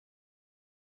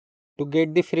To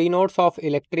get the free notes of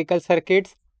electrical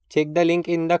circuits, check the link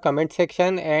in the comment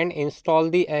section and install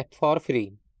the app for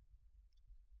free.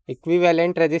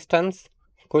 Equivalent resistance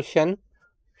question.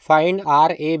 Find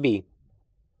RAB.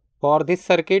 For this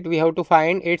circuit, we have to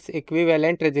find its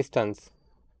equivalent resistance.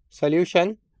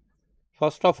 Solution.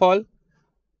 First of all,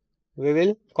 we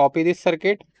will copy this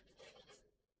circuit.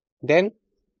 Then,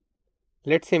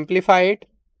 let's simplify it.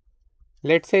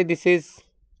 Let's say this is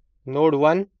node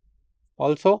 1.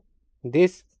 Also,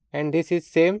 this and this is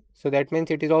same. So, that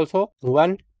means it is also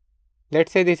 1.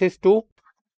 Let's say this is 2.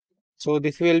 So,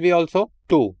 this will be also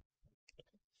 2.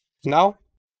 Now,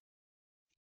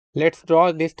 let's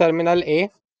draw this terminal A.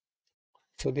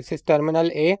 So, this is terminal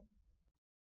A.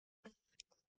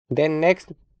 Then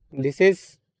next, this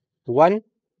is 1.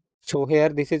 So, here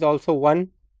this is also 1.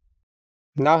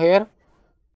 Now, here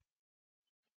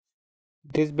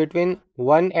this between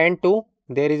 1 and 2,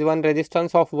 there is one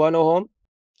resistance of 1 ohm.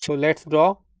 So, let's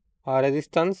draw a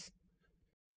resistance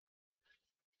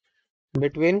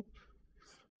between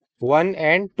 1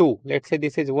 and 2. Let's say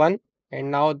this is 1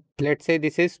 and now let's say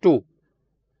this is 2.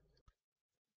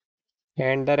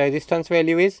 And the resistance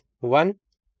value is 1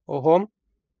 ohm.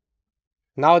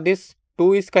 Now, this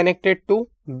 2 is connected to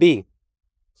B.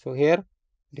 So, here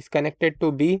it is connected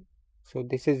to B. So,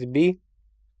 this is B.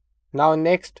 Now,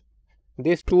 next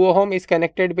this 2 ohm is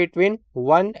connected between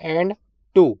 1 and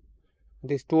 2.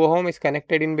 This 2 ohm is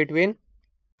connected in between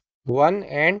 1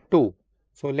 and 2.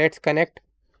 So, let's connect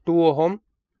 2 ohm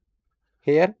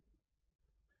here.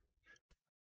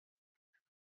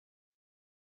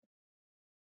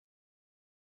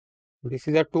 This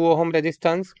is a 2 ohm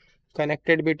resistance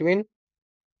connected between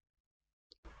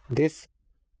this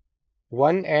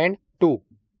 1 and 2.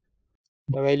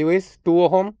 The value is 2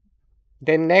 ohm.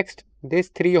 Then next this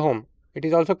 3 ohm. It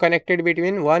is also connected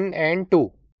between 1 and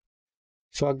 2.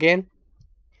 So, again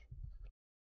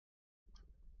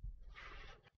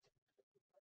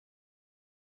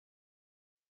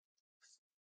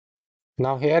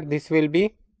now here this will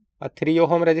be a 3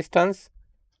 ohm resistance.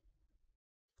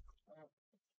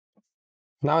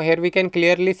 Now, here we can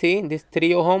clearly see this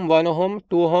 3 ohm, 1 ohm,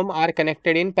 2 ohm are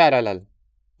connected in parallel.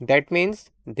 That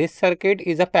means this circuit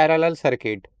is a parallel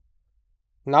circuit.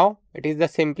 Now, it is the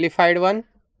simplified one.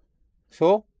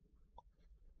 So,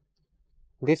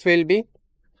 this will be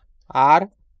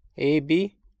RAB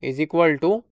is equal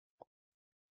to,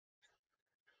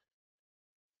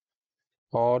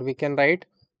 or we can write,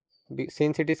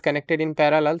 since it is connected in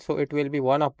parallel, so it will be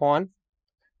 1 upon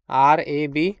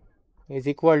RAB is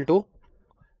equal to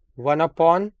 1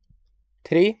 upon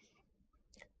 3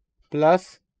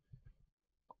 plus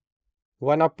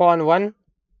 1 upon 1,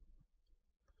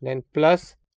 then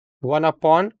plus 1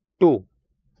 upon 2.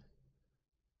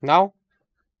 Now,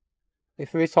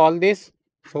 if we solve this,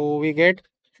 so we get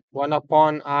 1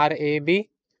 upon RAB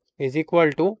is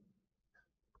equal to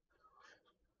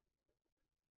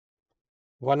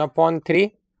 1 upon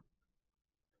 3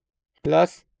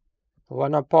 plus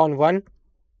 1 upon 1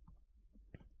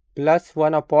 plus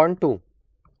 1 upon 2.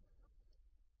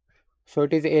 So,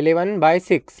 it is 11 by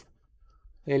 6.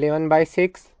 11 by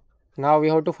 6. Now, we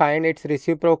have to find its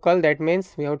reciprocal. That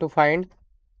means we have to find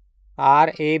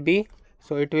RAB.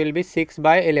 So, it will be 6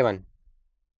 by 11.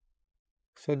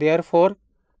 So, therefore,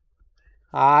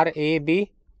 RAB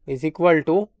is equal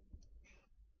to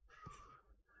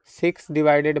 6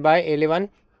 divided by 11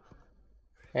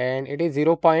 and it is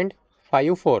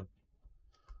 0.54.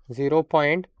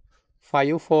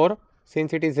 0.54.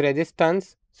 Since it is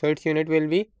resistance, so its unit will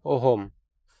be ohm.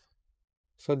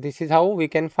 So, this is how we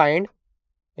can find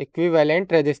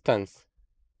equivalent resistance.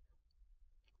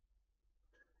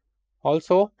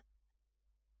 Also,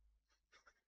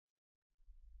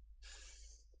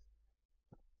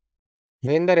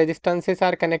 when the resistances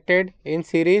are connected in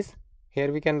series,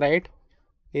 here we can write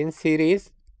in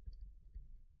series,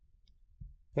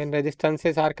 when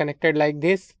resistances are connected like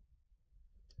this,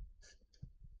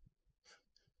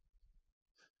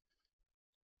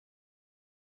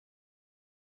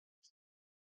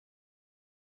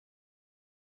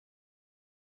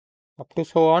 up to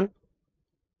so on.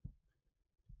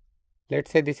 Let's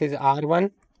say this is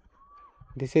R1,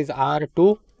 this is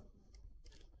R2,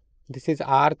 this is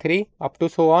R3, up to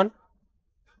so on.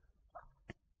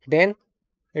 Then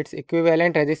its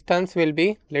equivalent resistance will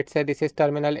be, let's say this is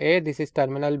terminal A, this is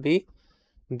terminal B.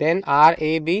 Then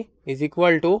RAB is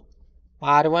equal to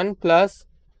R1 plus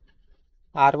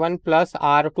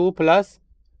R2 plus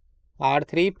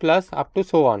R3 plus up to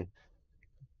so on.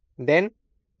 Then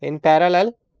in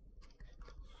parallel,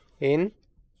 when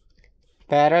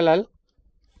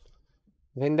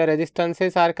the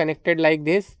resistances are connected like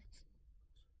this,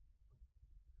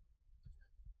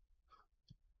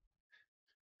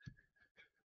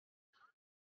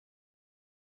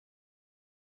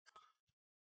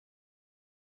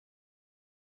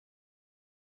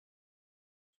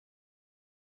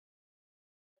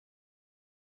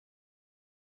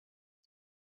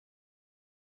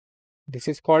 This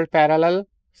is called parallel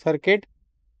circuit.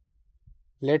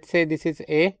 Let's say this is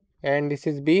A and this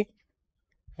is B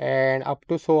and up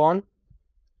to so on.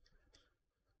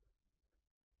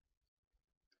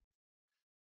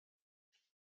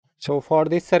 So for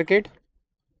this circuit,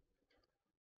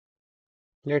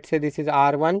 let's say this is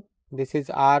R1, this is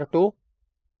R2,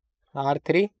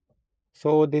 R3.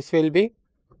 So this will be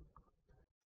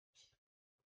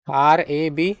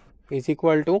RAB is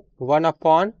equal to 1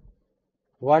 upon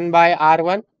 1 by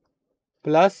R1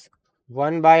 plus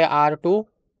 1 by R2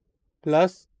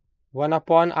 plus 1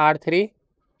 upon R3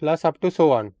 plus up to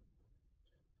so on.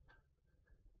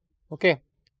 Okay,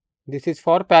 this is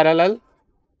for parallel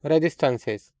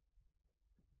resistances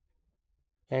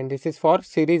and this is for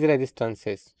series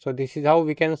resistances. So this is how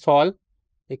we can solve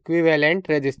equivalent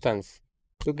resistance.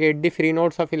 To get the free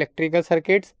notes of electrical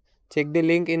circuits, check the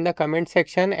link in the comment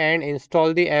section and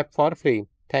install the app for free.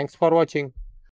 Thanks for watching.